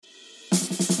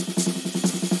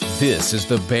This is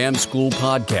the BAM School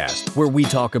Podcast, where we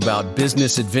talk about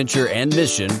business adventure and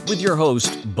mission with your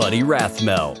host, Buddy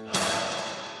Rathmel.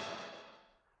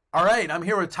 All right, I'm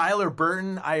here with Tyler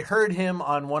Burton. I heard him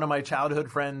on one of my childhood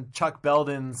friend Chuck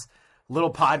Belden's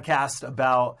little podcast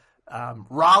about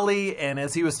Raleigh, and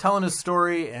as he was telling his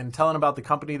story and telling about the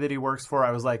company that he works for, I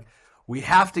was like, we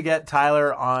have to get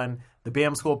Tyler on the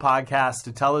BAM School Podcast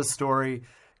to tell his story.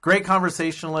 Great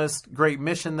conversationalist, great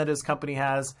mission that his company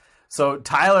has. So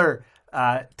Tyler,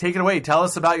 take it away. Tell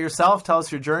us about yourself. Tell us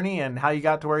your journey and how you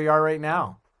got to where you are right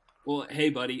now. Well, hey,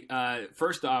 buddy.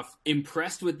 First off,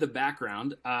 impressed with the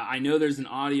background. I know there's an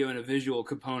audio and a visual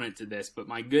component to this, but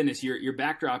my goodness, your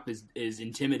backdrop is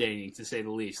intimidating, to say the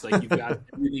least. Like, you've got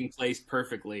everything placed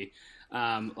perfectly.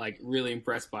 Really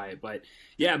impressed by it. But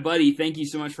yeah, buddy, thank you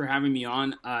so much for having me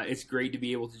on. It's great to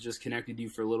be able to just connect with you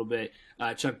for a little bit.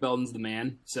 Chuck Belden's the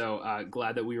man, so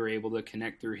glad that we were able to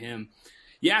connect through him.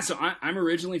 Yeah, so I'm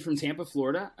originally from Tampa,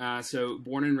 Florida. So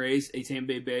born and raised a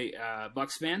Tampa Bay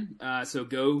Bucks fan. So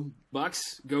go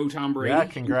Bucks, go Tom Brady. Yeah,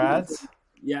 congrats.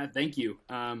 Yeah, thank you.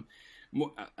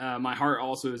 My heart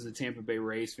also is a Tampa Bay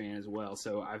Rays fan as well.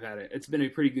 So it's been a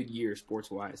pretty good year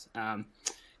sports wise.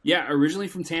 Yeah, originally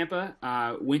from Tampa,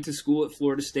 went to school at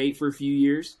Florida State for a few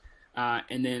years,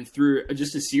 and then through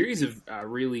just a series of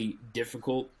really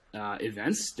difficult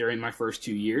events during my first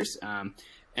 2 years.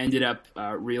 Ended up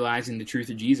realizing the truth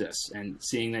of Jesus and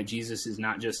seeing that Jesus is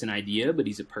not just an idea, but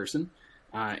he's a person.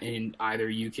 And either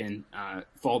you can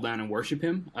fall down and worship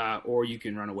him, or you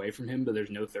can run away from him, but there's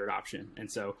no third option. And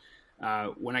so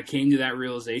when I came to that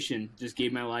realization, just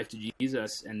gave my life to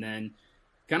Jesus, and then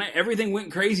kind of everything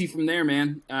went crazy from there,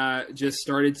 man. Just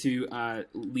started to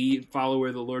follow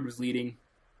where the Lord was leading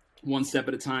one step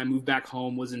at a time, moved back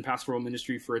home, was in pastoral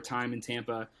ministry for a time in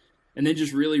Tampa, and then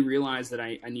just really realized that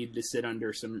I needed to sit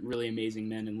under some really amazing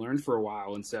men and learn for a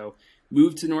while. And so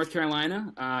moved to North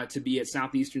Carolina to be at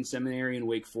Southeastern Seminary in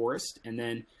Wake Forest, and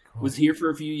then was here for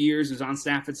a few years, was on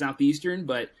staff at Southeastern.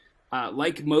 But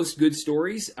like most good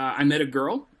stories, I met a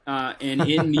girl, and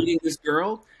in meeting this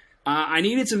girl, I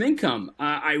needed some income.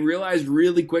 I realized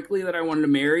really quickly that I wanted to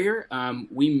marry her.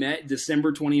 We met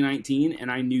December 2019,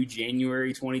 and I knew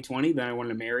January 2020 that I wanted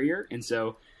to marry her. And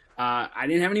so I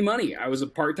didn't have any money. I was a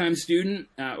part-time student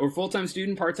or full-time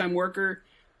student, part-time worker.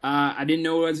 I didn't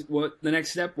know what the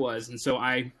next step was. And so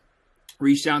I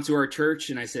reached out to our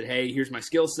church and I said, hey, here's my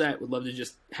skill set. Would love to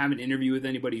just have an interview with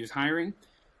anybody who's hiring.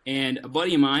 And a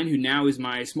buddy of mine who now is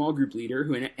my small group leader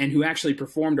who actually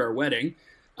performed our wedding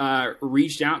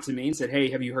reached out to me and said, hey,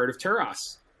 have you heard of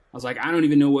Turos? I was like, I don't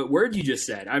even know what word you just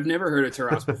said. I've never heard of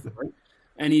Turos before.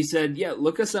 And he said, yeah,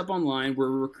 look us up online. We're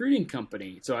a recruiting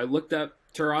company. So I looked up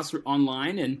Turos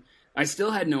online, and I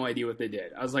still had no idea what they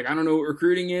did. I was like, I don't know what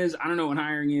recruiting is. I don't know what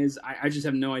hiring is. I just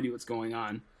have no idea what's going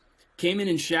on. Came in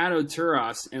and shadowed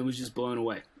Turos and was just blown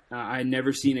away. I had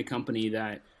never seen a company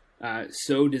that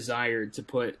so desired to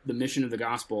put the mission of the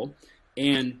gospel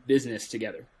and business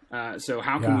together. So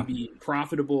how can we be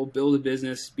profitable, build a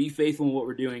business, be faithful in what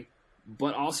we're doing,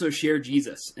 but also share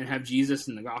Jesus and have Jesus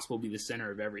and the gospel be the center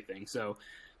of everything. So,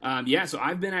 so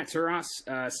I've been at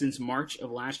Turos since March of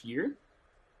last year.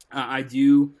 I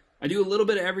do a little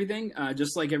bit of everything,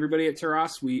 just like everybody at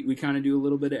Turos. We kind of do a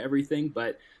little bit of everything,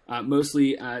 but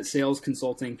mostly sales,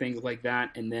 consulting, things like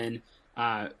that. And then,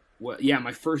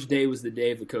 my first day was the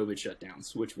day of the COVID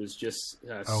shutdowns, which was just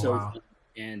fun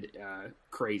and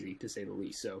crazy, to say the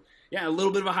least. So, yeah, a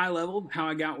little bit of a high level, how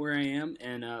I got where I am,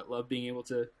 and love being able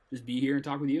to just be here and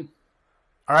talk with you.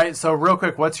 All right, so real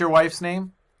quick, what's your wife's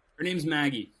name? Her name's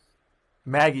Maggie.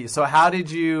 Maggie. So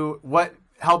what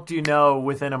helped you know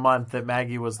within a month that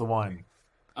Maggie was the one?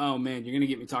 Oh man, you're going to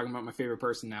get me talking about my favorite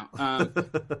person now.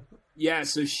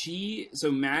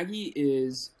 So Maggie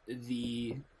is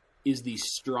the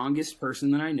strongest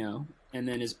person that I know, and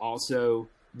then is also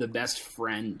the best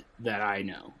friend that I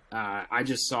know. I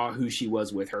just saw who she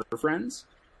was with her friends,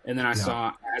 and then I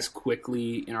saw as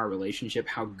quickly in our relationship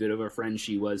how good of a friend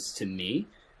she was to me.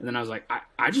 And then I was like,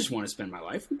 I just want to spend my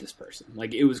life with this person.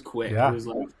 Like, it was quick. Yeah.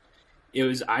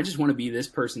 I just want to be this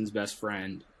person's best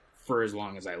friend for as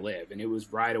long as I live. And it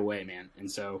was right away, man.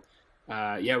 And so,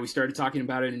 we started talking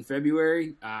about it in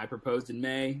February. I proposed in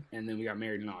May, and then we got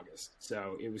married in August.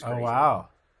 So it was crazy. Oh, wow.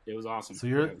 It was awesome. So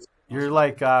you're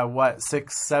like,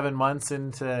 6-7 months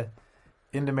into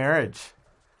marriage?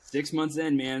 6 months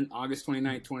in, man. August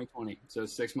 29th, 2020. So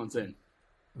 6 months in.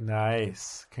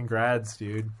 Nice. Congrats,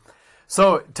 dude.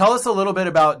 So tell us a little bit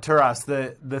about Turos.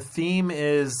 The theme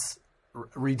is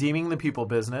redeeming the people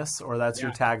business, or that's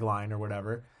your tagline or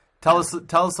whatever. Tell us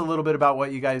a little bit about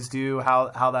what you guys do,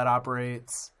 how that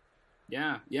operates.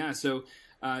 Yeah. So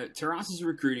Terras is a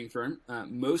recruiting firm.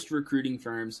 Most recruiting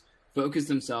firms focus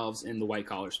themselves in the white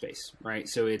collar space, right?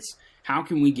 So it's how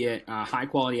can we get high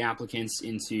quality applicants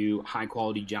into high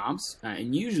quality jobs?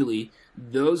 And usually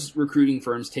those recruiting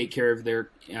firms take care of their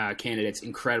candidates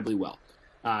incredibly well.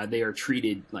 They are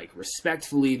treated like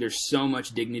respectfully. There's so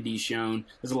much dignity shown.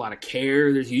 There's a lot of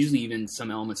care. There's usually even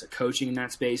some elements of coaching in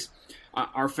that space.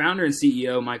 Our founder and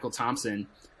CEO, Michael Thompson,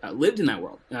 lived in that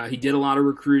world. He did a lot of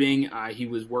recruiting. He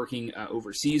was working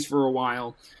overseas for a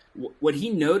while. What he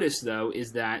noticed, though,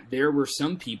 is that there were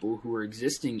some people who were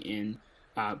existing in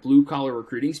blue-collar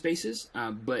recruiting spaces,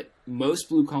 but most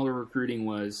blue-collar recruiting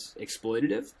was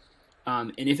exploitative.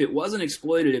 And if it wasn't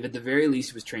exploitative, at the very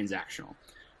least, it was transactional,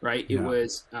 right? Yeah. It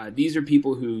was, these are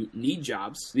people who need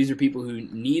jobs. These are people who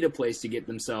need a place to get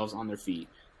themselves on their feet.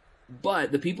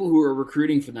 But the people who are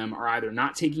recruiting for them are either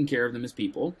not taking care of them as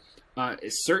people,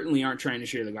 certainly aren't trying to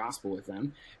share the gospel with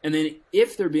them. And then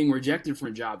if they're being rejected from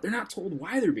a job, they're not told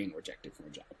why they're being rejected from a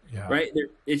job, right?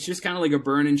 It's just kind of like a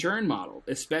burn and churn model,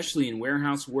 especially in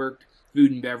warehouse work,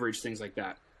 food and beverage, things like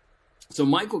that. So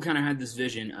Michael kind of had this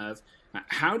vision of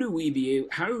how do we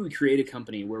create a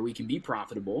company where we can be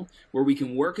profitable, where we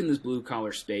can work in this blue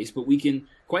collar space, but we can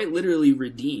quite literally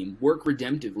work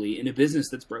redemptively in a business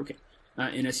that's broken.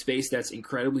 In a space that's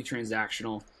incredibly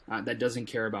transactional, that doesn't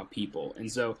care about people.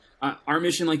 And so our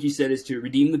mission, like you said, is to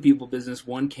redeem the people business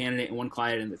one candidate and one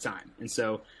client at a time. And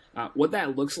so what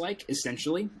that looks like,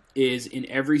 essentially, is in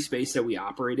every space that we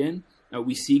operate in,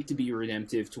 we seek to be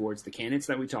redemptive towards the candidates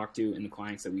that we talk to and the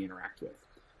clients that we interact with.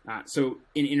 So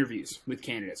in interviews with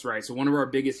candidates, right? So one of our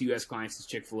biggest U.S. clients is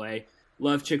Chick-fil-A.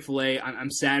 Love Chick-fil-A. I'm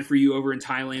sad for you over in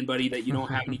Thailand, buddy, that you don't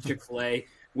have any Chick-fil-A.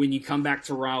 When you come back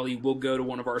to Raleigh, we'll go to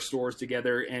one of our stores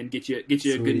together and get you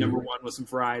a good number one with some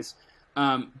fries.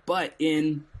 But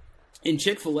in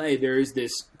Chick-fil-A, there is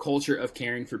this culture of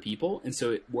caring for people, and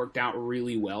so it worked out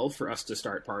really well for us to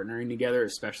start partnering together,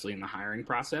 especially in the hiring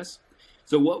process.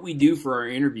 So what we do for our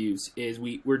interviews is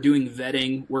we're doing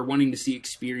vetting, we're wanting to see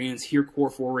experience, hear core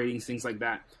 4 ratings, things like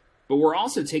that. But we're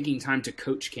also taking time to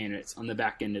coach candidates on the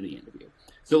back end of the interview.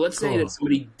 So let's say that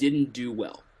somebody didn't do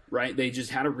well. Right? They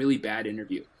just had a really bad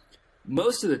interview.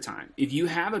 Most of the time, if you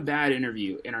have a bad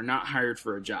interview and are not hired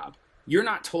for a job, you're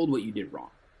not told what you did wrong,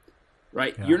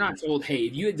 right? Yeah. You're not told, hey,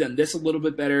 if you had done this a little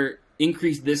bit better,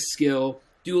 increase this skill,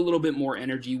 do a little bit more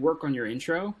energy, work on your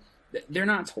intro. They're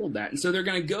not told that. And so they're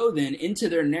going to go then into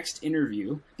their next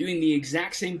interview doing the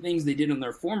exact same things they did on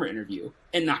their former interview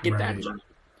and not get that job,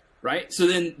 right? So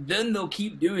then they'll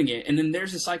keep doing it. And then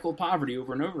there's a cycle of poverty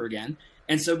over and over again.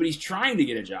 And somebody's trying to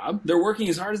get a job. They're working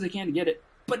as hard as they can to get it,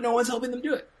 but no one's helping them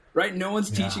do it, right? No one's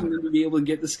teaching them to be able to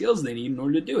get the skills they need in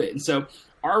order to do it. And so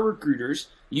our recruiters,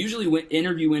 usually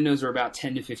interview windows are about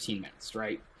 10 to 15 minutes,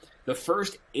 right? The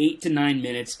first 8 to 9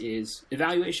 minutes is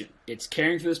evaluation. It's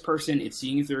caring for this person. It's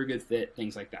seeing if they're a good fit,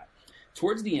 things like that.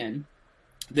 Towards the end,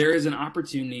 there is an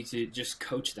opportunity to just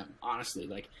coach them, honestly.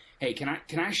 Like, hey, can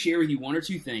I share with you 1 or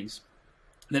 2 things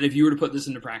that if you were to put this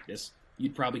into practice,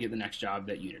 you'd probably get the next job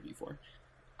that you interview for?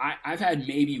 I've had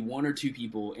maybe 1 or 2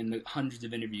 people in the hundreds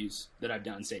of interviews that I've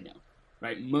done say no,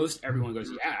 right? Most everyone goes,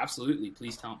 yeah, absolutely,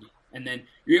 please tell me. And then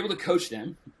you're able to coach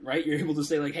them, right? You're able to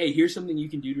say like, hey, here's something you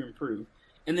can do to improve.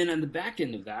 And then on the back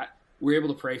end of that, we're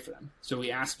able to pray for them. So we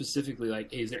ask specifically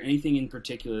like, hey, is there anything in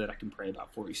particular that I can pray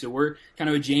about for you? So we're kind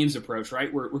of a James approach,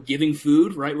 right? We're giving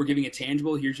food, right? We're giving a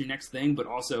tangible, here's your next thing, but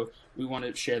also we want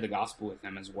to share the gospel with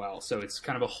them as well. So it's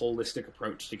kind of a holistic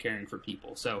approach to caring for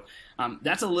people. So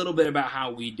that's a little bit about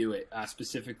how we do it,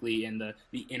 specifically in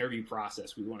the interview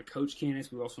process. We want to coach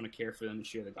candidates. We also want to care for them and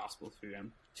share the gospel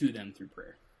to them through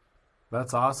prayer.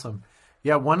 That's awesome.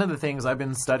 Yeah, one of the things I've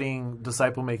been studying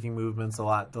disciple-making movements a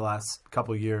lot the last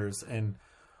couple of years, and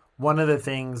one of the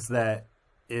things that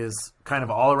is kind of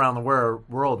all around the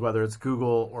world, whether it's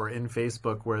Google or in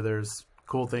Facebook where there's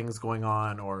cool things going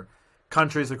on, or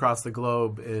countries across the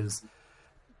globe, is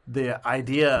the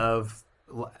idea of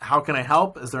how can I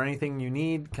help? Is there anything you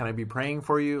need? Can I be praying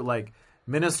for you? Like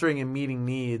ministering and meeting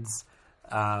needs,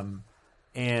 and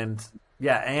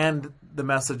the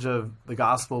message of the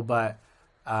gospel, but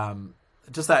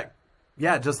just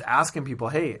asking people,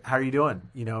 hey, how are you doing?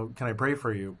 Can I pray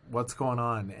for you? What's going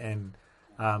on? And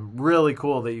really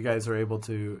cool that you guys are able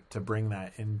to bring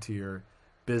that into your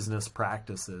business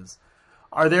practices.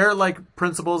 Are there like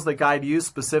principles that guide you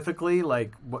specifically?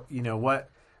 Like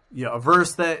a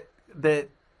verse that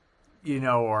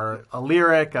or a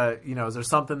lyric, is there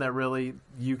something that really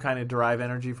you kind of derive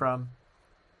energy from?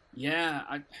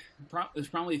 Yeah, there's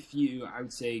probably a few. I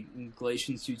would say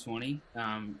Galatians 2:20,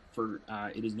 for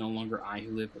it is no longer I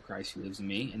who live, but Christ who lives in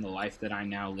me. And the life that I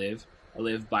now live, I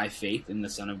live by faith in the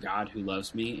Son of God who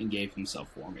loves me and gave himself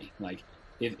for me. Like,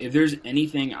 if there's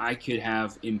anything I could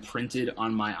have imprinted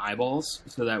on my eyeballs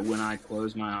so that when I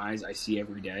close my eyes, I see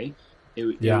every day, it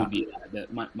would be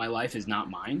that my life is not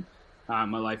mine.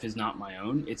 My life is not my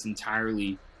own. It's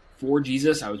entirely for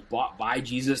Jesus. I was bought by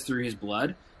Jesus through his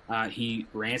blood. He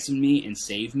ransomed me and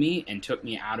saved me and took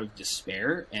me out of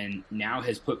despair, and now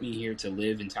has put me here to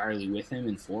live entirely with him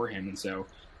and for him. And so,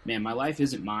 man, my life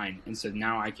isn't mine. And so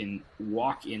now I can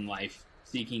walk in life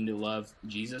seeking to love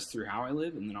Jesus through how I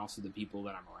live, and then also the people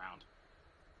that I'm around.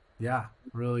 Yeah,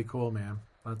 really cool, man.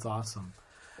 That's awesome.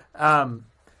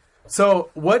 So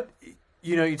what,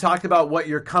 you talked about what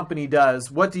your company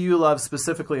does. What do you love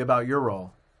specifically about your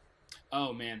role?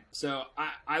 Oh man, so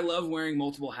I love wearing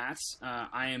multiple hats.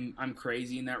 I'm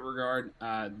crazy in that regard.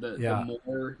 The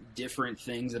more different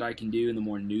things that I can do and the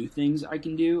more new things I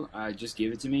can do, just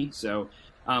give it to me. So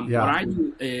what I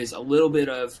do is a little bit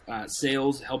of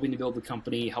sales, helping to build the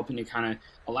company, helping to kind of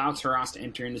allow Taras to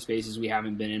enter into spaces we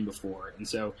haven't been in before. And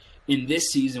so in this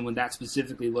season, what that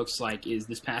specifically looks like is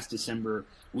this past December,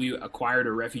 we acquired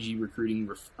a refugee recruiting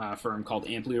firm called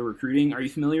Amplio Recruiting. Are you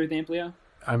familiar with Amplio?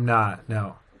 I'm not,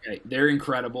 no. Okay, they're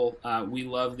incredible. We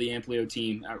love the Amplio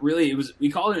team. Really, we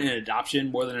called it an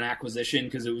adoption more than an acquisition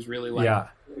because it was really like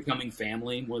becoming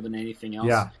family more than anything else.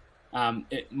 Yeah.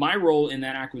 My role in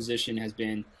that acquisition has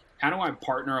been, how do I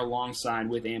partner alongside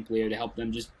with Amplio to help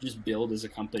them just build as a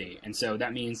company? And so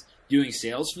that means doing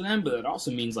sales for them, but it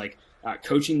also means like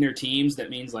coaching their teams.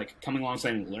 That means like coming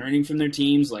alongside and learning from their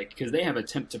teams, like because they have a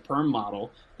temp to perm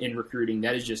model in recruiting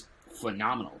that is just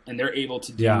phenomenal, and they're able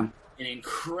to do an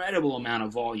incredible amount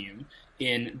of volume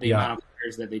in the amount of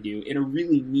hires that they do in a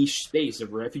really niche space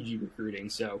of refugee recruiting.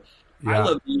 So I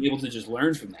love being able to just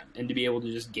learn from them and to be able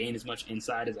to just gain as much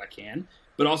insight as I can,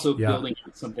 but also building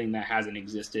something that hasn't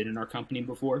existed in our company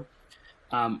before.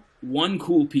 One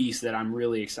cool piece that I'm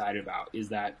really excited about is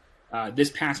that this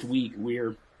past week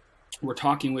we're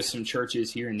talking with some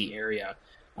churches here in the area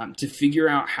to figure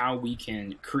out how we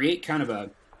can create kind of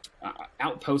a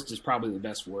outpost is probably the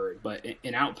best word, but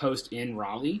an outpost in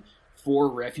Raleigh for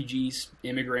refugees,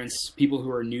 immigrants, people who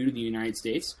are new to the United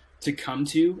States to come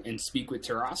to and speak with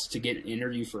Taras to get an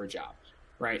interview for a job,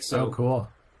 right? So, cool.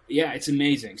 Yeah, it's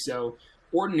amazing. So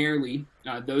ordinarily,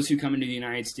 those who come into the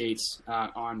United States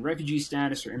on refugee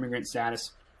status or immigrant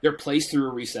status, they're placed through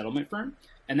a resettlement firm,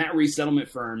 and that resettlement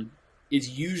firm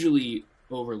is usually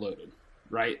overloaded,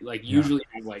 right? Like usually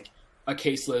have like a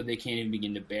caseload they can't even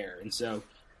begin to bear. And so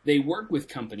they work with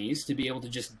companies to be able to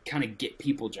just kind of get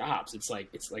people jobs. It's like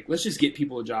let's just get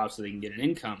people a job so they can get an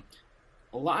income.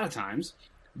 A lot of times,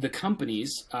 the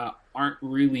companies aren't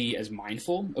really as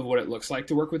mindful of what it looks like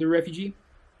to work with a refugee.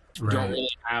 Right. Don't really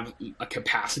have a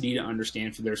capacity to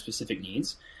understand for their specific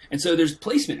needs. And so there's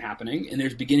placement happening and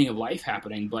there's beginning of life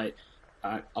happening, but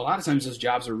a lot of times those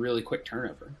jobs are really quick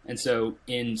turnover. And so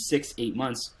in 6-8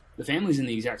 months, the family's in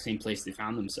the exact same place they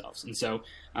found themselves. And so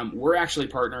we're actually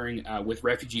partnering with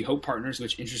Refugee Hope Partners,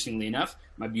 which interestingly enough,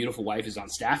 my beautiful wife is on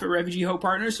staff at Refugee Hope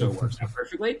Partners, so it works out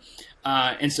perfectly.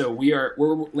 And so we're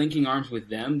linking arms with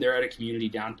them. They're at a community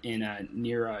down in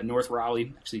near North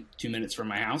Raleigh, actually 2 minutes from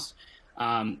my house.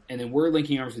 And then we're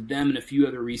linking arms with them and a few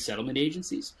other resettlement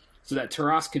agencies so that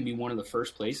Taras can be one of the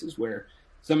first places where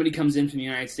somebody comes in from the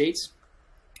United States.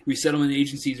 Resettlement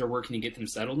agencies are working to get them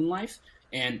settled in life.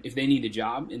 And if they need a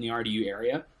job in the RDU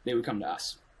area, they would come to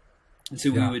us. And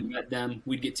so we would met them,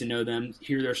 we'd get to know them,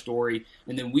 hear their story,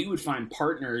 and then we would find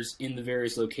partners in the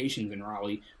various locations in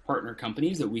Raleigh, partner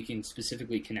companies that we can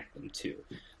specifically connect them to.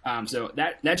 So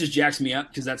that just jacks me up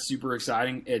because that's super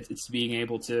exciting. It's being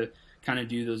able to kind of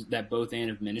do that both and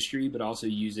of ministry, but also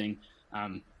using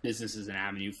business as an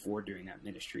avenue for doing that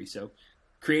ministry. So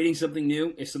creating something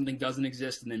new if something doesn't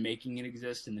exist, and then making it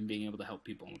exist, and then being able to help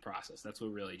people in the process. That's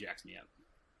what really jacks me up.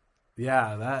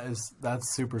 Yeah,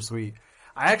 that's super sweet.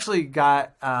 I actually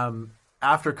got,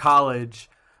 after college,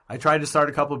 I tried to start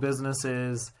a couple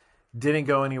businesses, didn't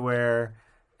go anywhere,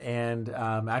 and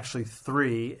actually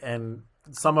 3, and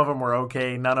some of them were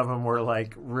okay. None of them were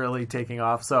like really taking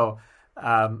off. So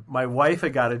my wife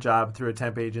had got a job through a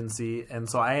temp agency, and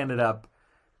so I ended up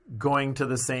going to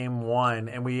the same one,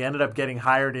 and we ended up getting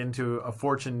hired into a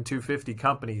Fortune 250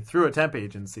 company through a temp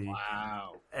agency.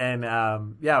 Wow. And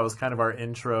it was kind of our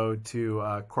intro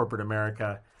to corporate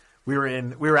America.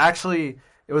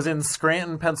 It was in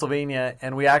Scranton, Pennsylvania,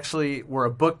 and we actually were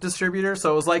a book distributor,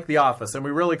 so it was like The Office, and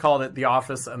we really called it The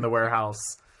Office and the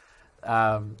Warehouse.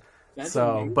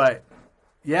 But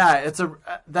yeah,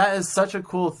 that is such a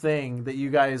cool thing that you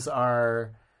guys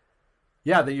are.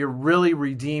 Yeah, that you're really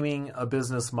redeeming a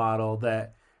business model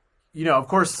that, of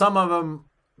course, some of them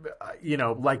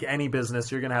like any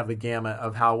business, you're going to have the gamut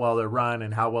of how well they're run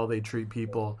and how well they treat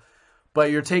people.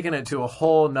 But you're taking it to a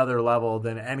whole nother level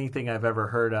than anything I've ever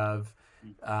heard of.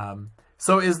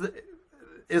 So is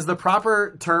the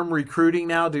proper term recruiting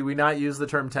now? Do we not use the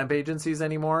term temp agencies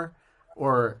anymore?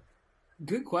 Or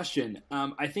good question.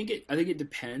 I think it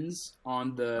depends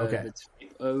on the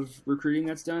type of recruiting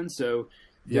that's done. So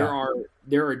there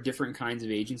are different kinds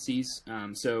of agencies.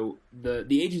 So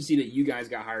the agency that you guys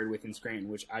got hired with in Scranton,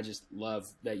 which I just love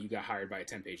that you got hired by a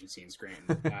temp agency in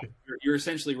Scranton. You're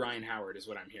essentially Ryan Howard, is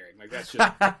what I'm hearing. Like that's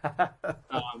just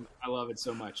I love it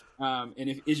so much.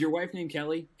 And is your wife named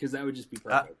Kelly? Because that would just be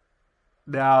perfect.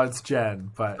 No, it's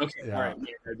Jen. But okay, all right,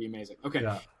 yeah, that'd be amazing. Okay,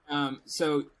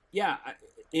 so yeah.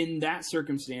 In that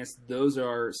circumstance, those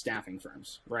are staffing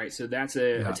firms, right? So that's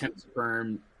a temp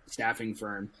firm, staffing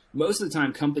firm. Most of the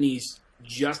time, companies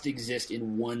just exist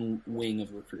in one wing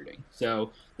of recruiting.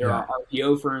 So there are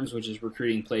RPO firms, which is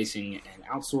recruiting, placing, and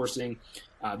outsourcing.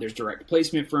 There's direct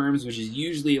placement firms, which is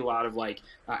usually a lot of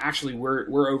actually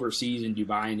we're overseas in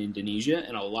Dubai and Indonesia,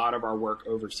 and a lot of our work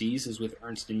overseas is with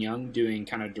Ernst & Young doing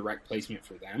kind of direct placement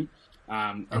for them.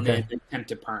 And then temp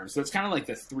to perm. So that's kind of like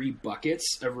the three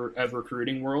buckets of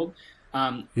recruiting world.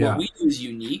 What we do is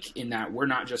unique in that we're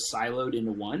not just siloed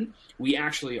into one. We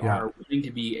actually are willing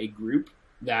to be a group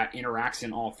that interacts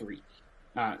in all three.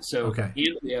 So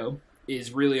Amplio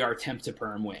is really our temp to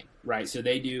perm wing, right? So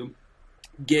they do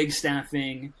gig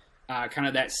staffing, kind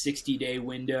of that 60-day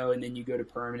window, and then you go to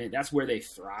permanent. That's where they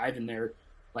thrive, and they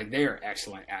are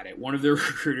excellent at it. One of the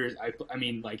recruiters, I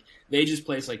mean, they just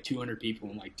place 200 people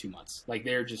in 2 months.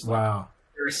 They're just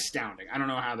they're astounding. I don't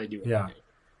know how they do it. Yeah.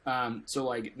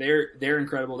 So they're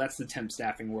incredible. That's the temp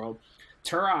staffing world.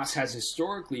 Turos has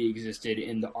historically existed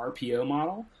in the RPO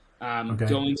model,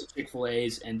 going to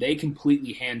Chick-fil-A's, and they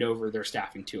completely hand over their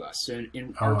staffing to us. So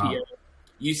in RPO,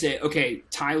 you say, okay,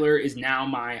 Tyler is now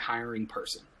my hiring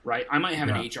person, right? I might have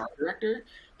an HR director,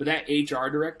 but that HR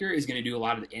director is going to do a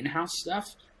lot of the in-house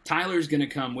stuff. Tyler's going to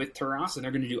come with Turos, and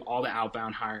they're going to do all the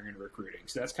outbound hiring and recruiting.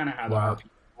 So that's kind of how the RPO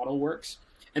model works.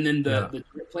 And then the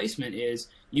replacement is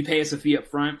you pay us a fee up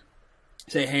front,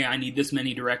 say, hey, I need this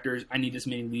many directors, I need this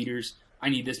many leaders, I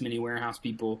need this many warehouse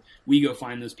people. We go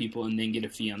find those people and then get a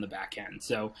fee on the back end.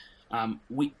 So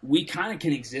we kind of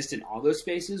can exist in all those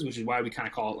spaces, which is why we kind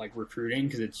of call it recruiting,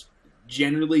 because it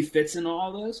generally fits in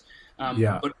all those.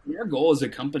 But our goal as a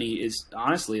company is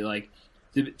honestly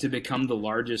to become the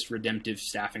largest redemptive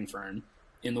staffing firm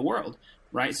in the world,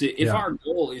 right? So if our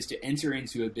goal is to enter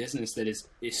into a business that is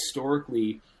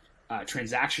historically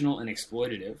transactional and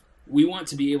exploitative, we want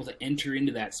to be able to enter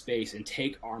into that space and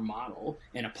take our model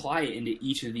and apply it into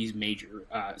each of these major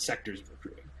sectors of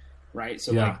recruiting, right?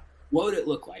 So what would it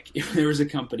look like if there was a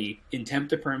company in temp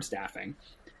to perm staffing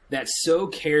that so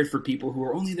cared for people who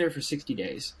are only there for 60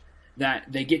 days that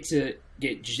they get to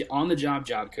get on-the-job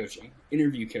job coaching,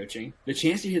 interview coaching, the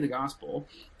chance to hear the gospel,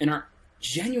 and are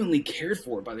genuinely cared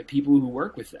for by the people who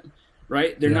work with them,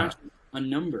 right? They're not just a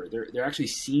number. They're actually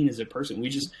seen as a person.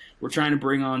 We're trying to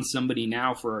bring on somebody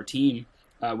now for our team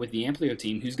with the Amplio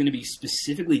team who's going to be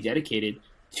specifically dedicated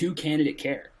to candidate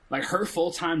care. Her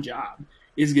full-time job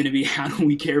is going to be how do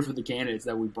we care for the candidates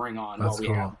that we bring on while we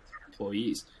have our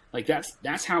employees.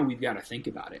 That's how we've got to think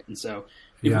about it. And so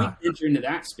if we enter into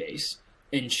that space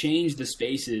and change the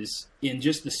spaces in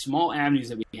just the small avenues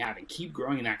that we have and keep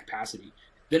growing in that capacity,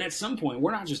 then at some point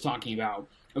we're not just talking about,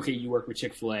 okay, you work with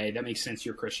Chick-fil-A, that makes sense,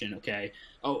 you're Christian, okay.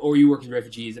 Or you work with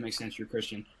refugees, that makes sense, you're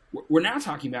Christian. We're now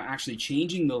talking about actually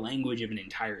changing the language of an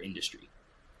entire industry,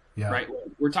 right?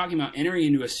 We're talking about entering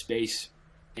into a space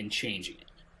and changing it.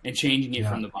 And changing it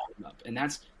from the bottom up. And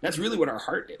that's really what our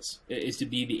heart is to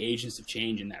be the agents of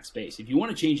change in that space. If you want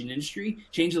to change an industry,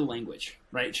 change the language,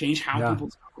 right? Change how people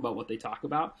talk about what they talk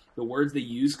about, the words they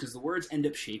use, because the words end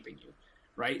up shaping you,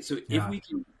 right? So if we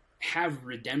can have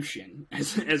redemption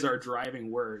as our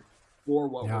driving word for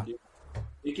what we're doing,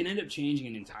 it can end up changing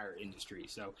an entire industry.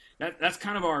 So that's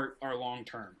kind of our long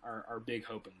term, our big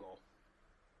hope and goal.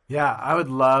 Yeah, I would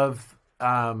love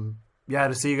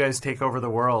to see you guys take over the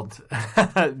world.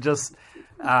 Just,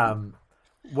 I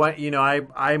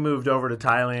moved over to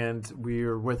Thailand. We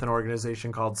were with an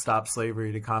organization called Stop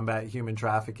Slavery to combat human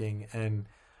trafficking. And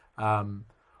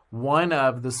one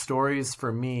of the stories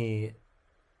for me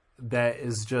that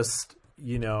is just,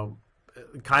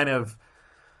 kind of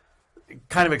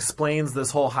explains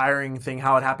this whole hiring thing,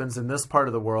 how it happens in this part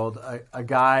of the world. A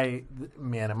guy,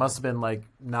 man, it must have been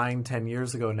 9-10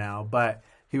 years ago now, but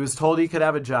he was told he could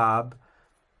have a job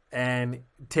and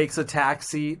takes a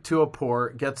taxi to a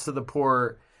port, gets to the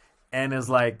port, and is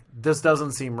like, this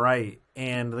doesn't seem right.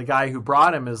 And the guy who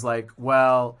brought him is like,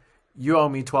 well, you owe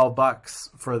me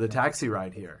 $12 for the taxi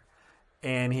ride here.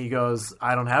 And he goes,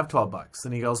 I don't have $12.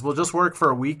 And he goes, well, just work for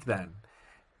a week then.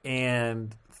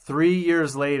 And 3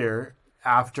 years later,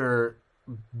 after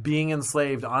being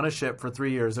enslaved on a ship for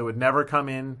 3 years, it would never come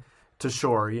in to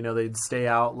shore. You know, they'd stay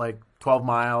out like 12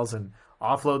 miles and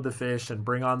offload the fish and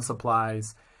bring on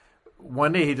supplies.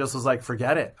 One day he just was like,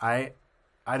 forget it.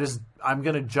 I'm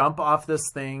going to jump off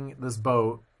this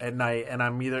boat at night, and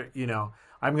I'm either,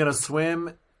 I'm going to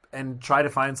swim and try to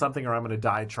find something, or I'm going to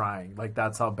die trying. Like,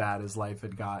 that's how bad his life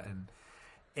had gotten.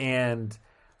 And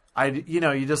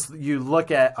you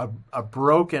look at a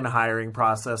broken hiring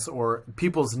process, or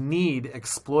people's need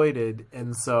exploited.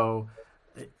 And so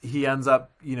he ends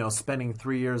up, spending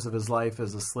 3 years of his life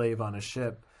as a slave on a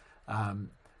ship. I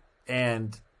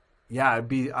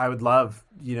would love,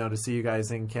 to see you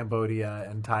guys in Cambodia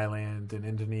and Thailand and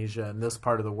Indonesia and this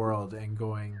part of the world, and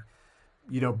going,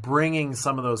 bringing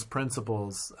some of those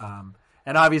principles.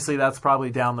 And obviously that's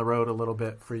probably down the road a little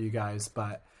bit for you guys,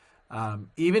 but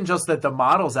even just that the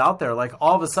model's out there, like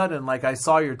all of a sudden, like I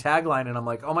saw your tagline and I'm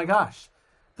like, oh my gosh,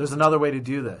 there's another way to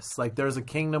do this. Like there's a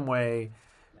kingdom way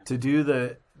to do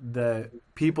the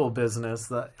people business,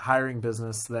 the hiring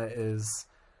business, that is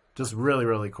just really,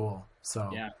 really cool.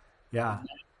 So yeah.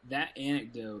 That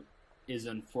anecdote is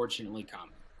unfortunately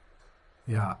common.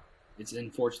 Yeah. It's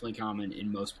unfortunately common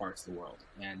in most parts of the world.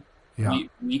 And yeah.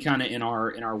 we kind of in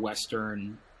our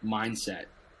Western mindset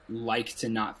like to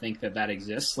not think that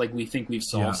exists. Like we think we've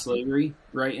solved slavery,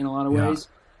 right, in a lot of ways.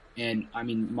 And I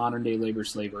mean, modern day labor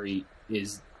slavery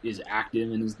is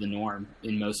active and is the norm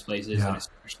in most places, and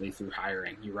especially through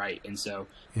hiring. You're right. And so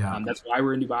that's why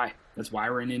we're in Dubai. That's why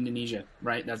we're in Indonesia,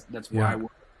 right? That's why we're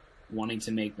wanting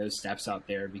to make those steps out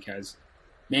there, because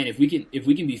man, if we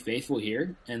can be faithful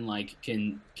here and like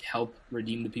can help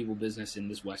redeem the people business in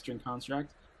this Western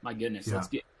construct, my goodness, let's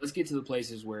get to the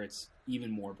places where it's even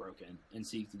more broken and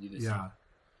seek to do this. So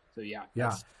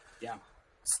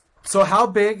So how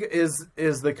big is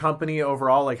the company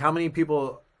overall? Like how many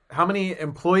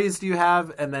employees do you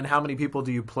have, and then how many people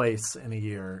do you place in a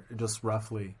year, just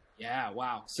roughly? Yeah,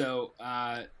 wow. So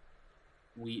I'm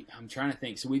trying to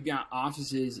think. So we've got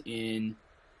offices in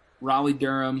Raleigh,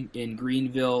 Durham, in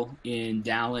Greenville, in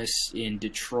Dallas, in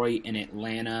Detroit, in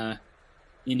Atlanta,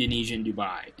 Indonesia, and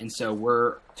Dubai. And so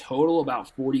we're total about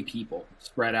 40 people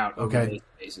spread out over those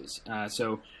spaces.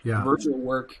 Virtual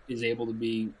work is able to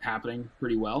be happening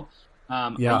pretty well. I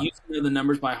used to know the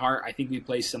numbers by heart. I think we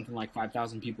place something like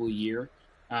 5,000 people a year.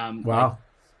 Wow.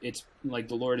 It's like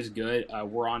the Lord is good.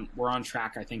 We're on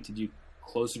track, I think, to do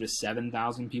closer to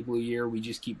 7,000 people a year. We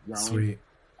just keep growing. Sweet.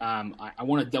 I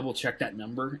want to double check that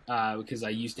number because I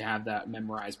used to have that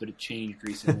memorized, but it changed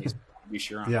recently. So I'll be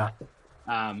sure on that.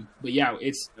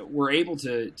 We're able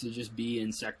to just be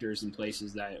in sectors and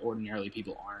places that ordinarily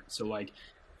people aren't. So like,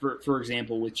 for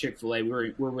example, with Chick-fil-A,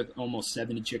 we're with almost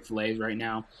 70 Chick-fil-A's right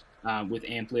now. With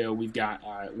Amplio, we've got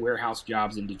warehouse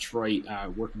jobs in Detroit,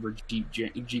 working for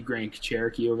Jeep Grand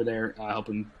Cherokee over there,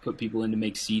 helping put people in to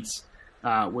make seats.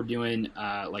 We're doing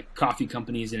like coffee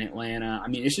companies in Atlanta. I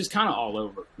mean, it's just kind of all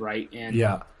over, right? And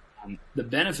the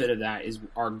benefit of that is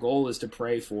our goal is to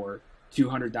pray for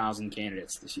 200,000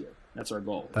 candidates this year. That's our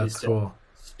goal. That's cool.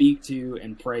 Speak to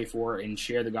and pray for and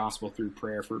share the gospel through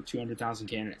prayer for 200,000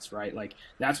 candidates, right? Like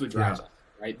that's what drives us,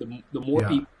 right? The more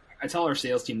people. I tell our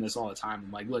sales team this all the time.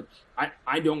 I'm like, look,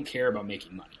 I don't care about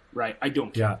making money, right? I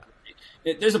don't care.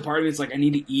 There's a part of me that's like, I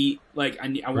need to eat. Like I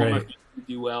want my family to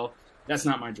do well. That's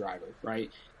not my driver, right?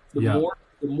 The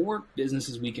more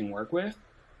businesses we can work with,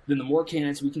 then the more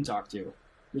candidates we can talk to,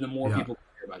 then the more people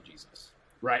care about Jesus,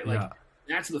 right? Like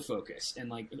that's the focus. And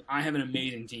like I have an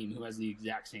amazing team who has the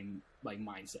exact same like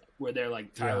mindset where they're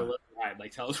like, Tyler, let's ride.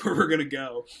 Like tell us where we're gonna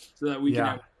go so that we can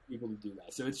have people to do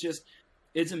that. So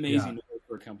it's amazing to work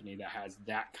for a company that has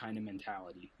that kind of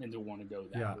mentality and to want to go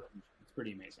that direction. It's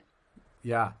pretty amazing.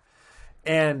 Yeah.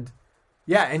 And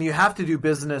you have to do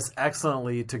business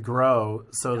excellently to grow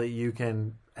so that you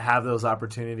can have those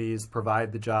opportunities,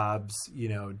 provide the jobs,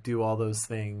 do all those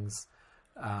things.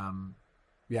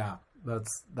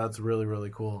 That's really, really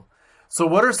cool. So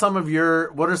what are some of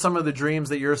the dreams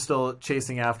that you're still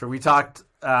chasing after? We talked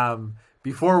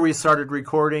before we started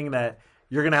recording that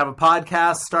you're going to have a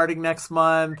podcast starting next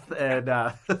month, and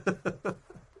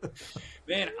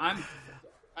man,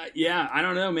 I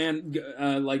don't know, man.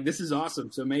 Like this is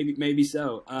awesome. So maybe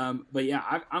so. But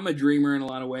yeah, I'm a dreamer in a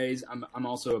lot of ways. I'm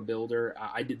also a builder.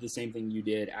 I did the same thing you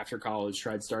did after college.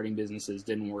 Tried starting businesses,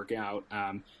 didn't work out.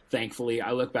 Thankfully,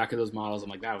 I look back at those models. I'm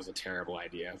like, that was a terrible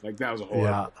idea. Like that was a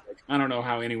horrible. Like, I don't know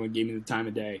how anyone gave me the time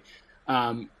of day.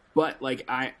 But like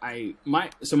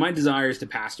my desire is to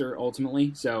pastor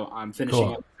ultimately. So I'm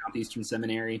finishing up Southeastern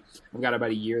Seminary. I've got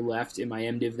about a year left in my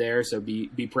MDiv there, so be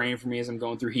praying for me as I'm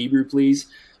going through Hebrew, please.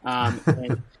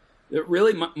 And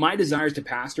really, my desire is to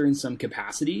pastor in some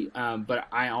capacity, but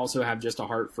I also have just a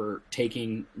heart for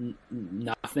taking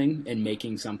nothing and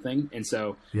making something. And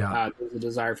so there's a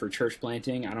desire for church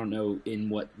planting. I don't know in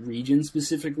what region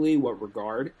specifically, what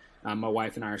regard. My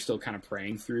wife and I are still kind of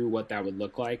praying through what that would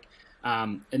look like.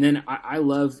 And then I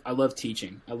love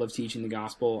teaching. I love teaching the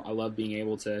gospel. I love being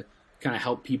able to kind of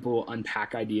help people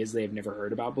unpack ideas they have never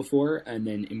heard about before and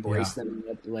then embrace them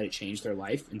and let it change their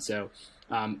life. And so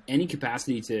any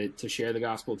capacity to share the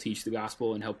gospel, teach the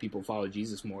gospel, and help people follow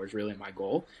Jesus more is really my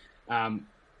goal.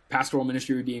 Pastoral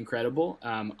ministry would be incredible.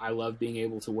 I love being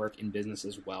able to work in business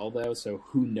as well, though. So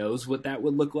who knows what that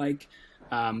would look like.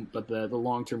 But the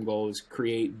long-term goal is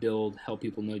create, build, help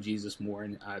people know Jesus more,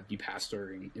 and be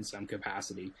pastoring in some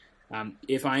capacity.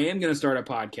 If I am going to start a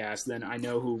podcast, then I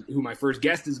know who my first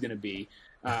guest is going to be.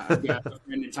 I've got a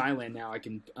friend in Thailand now I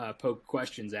can poke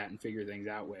questions at and figure things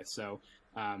out with. So,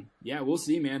 we'll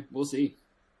see, man. We'll see.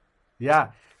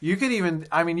 Yeah. You could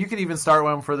even start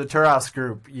one for the Turas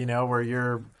group, where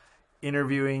you're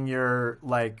interviewing your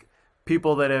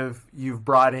people that you've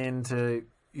brought into,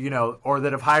 or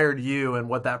that have hired you and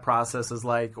what that process is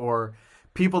like, or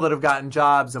people that have gotten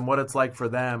jobs and what it's like for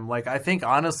them. I think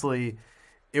honestly,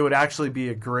 it would actually be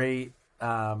a great,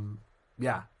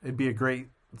 it'd be a great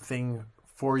thing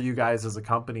for you guys as a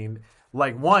company.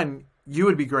 One, you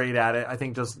would be great at it. I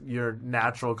think just you're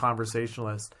natural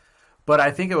conversationalist, but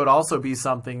I think it would also be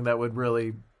something that would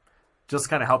really just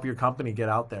kind of help your company get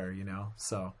out there,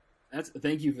 so.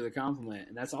 Thank you for the compliment.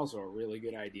 And that's also a really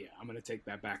good idea. I'm going to take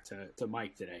that back to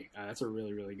Mike today. That's a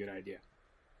really, really good idea.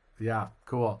 Yeah,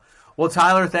 cool. Well,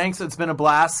 Tyler, thanks. It's been a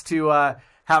blast to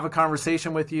have a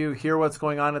conversation with you, hear what's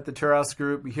going on at the Turas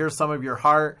group, hear some of your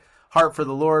heart for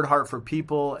the Lord, heart for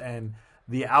people, and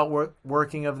the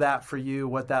outworking of that for you,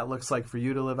 what that looks like for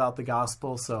you to live out the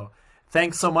gospel. So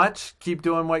thanks so much. Keep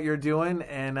doing what you're doing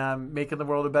and making the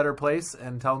world a better place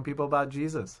and telling people about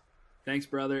Jesus. Thanks,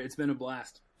 brother. It's been a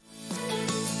blast.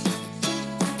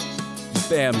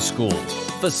 BAM School,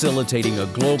 facilitating a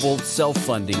global,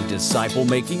 self-funding,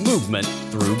 disciple-making movement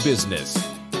through business.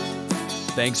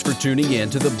 Thanks for tuning in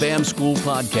to the BAM School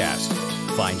podcast.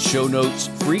 Find show notes,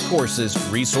 free courses,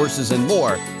 resources, and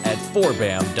more at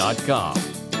forbam.com.